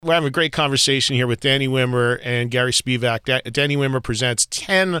We're having a great conversation here with Danny Wimmer and Gary Spivack. Danny Wimmer presents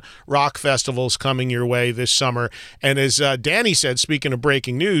 10 rock festivals coming your way this summer. And as Danny said, speaking of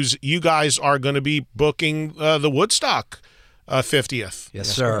breaking news, you guys are going to be booking the Woodstock 50th. Yes,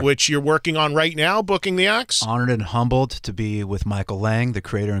 sir. Which you're working on right now, booking the acts? Honored and humbled to be with Michael Lang, the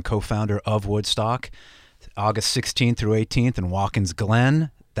creator and co-founder of Woodstock, August 16th through 18th in Watkins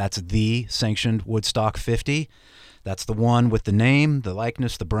Glen. That's the sanctioned Woodstock 50. That's the one with the name, the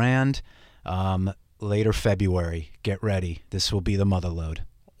likeness, the brand. Later February. Get ready. This will be the mother load.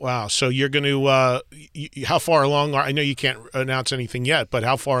 Wow. So you're going to, how far along are, I know you can't announce anything yet, but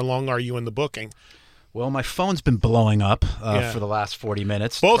how far along are you in the booking? Well, my phone's been blowing up for the last 40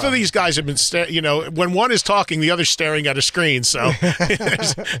 minutes. Both of these guys have been, when one is talking, the other's staring at a screen. So,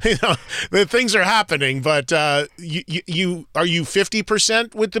 the things are happening. But are you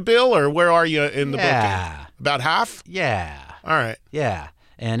 50% with the bill, or where are you in the booking? About half? Yeah. All right. Yeah.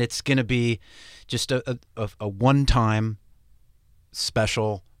 And it's going to be just a one-time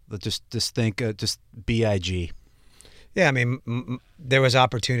special. Just BIG. Yeah, I mean, there was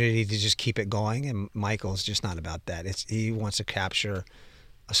opportunity to just keep it going, and Michael's just not about that. He wants to capture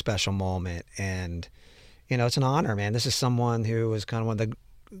a special moment, and it's an honor, man. This is someone who was kind of one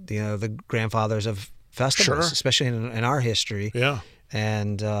of the grandfathers of festivals, especially in our history. Yeah,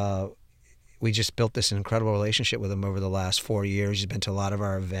 and we just built this incredible relationship with him over the last 4 years. He's been to a lot of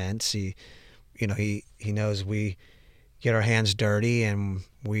our events. He knows we get our hands dirty, and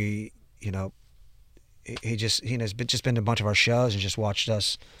we He has been to a bunch of our shows and just watched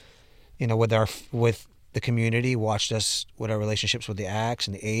us, with the community, watched us with our relationships with the acts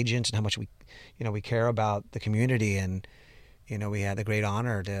and the agents and how much we care about the community, and we had the great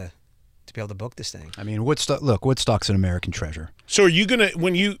honor to be able to book this thing. I mean, Woodstock's an American treasure. So are you gonna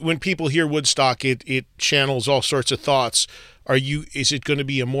when people hear Woodstock, it channels all sorts of thoughts. Is it going to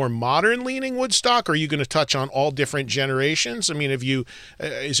be a more modern leaning Woodstock? Or are you going to touch on all different generations? I mean,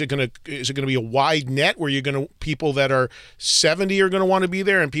 is it going to be a wide net where people that are 70 are going to want to be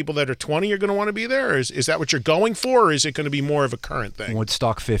there and people that are 20 are going to want to be there? Or is that what you're going for? Or is it going to be more of a current thing?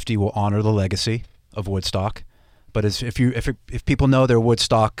 Woodstock 50 will honor the legacy of Woodstock. But if people know their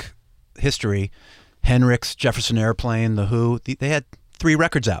Woodstock history, Hendrix, Jefferson Airplane, The Who, they had 3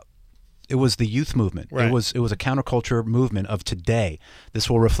 records out. It was the youth movement. Right. It was a counterculture movement of today. This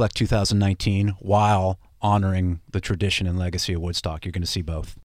will reflect 2019 while honoring the tradition and legacy of Woodstock. You're going to see both.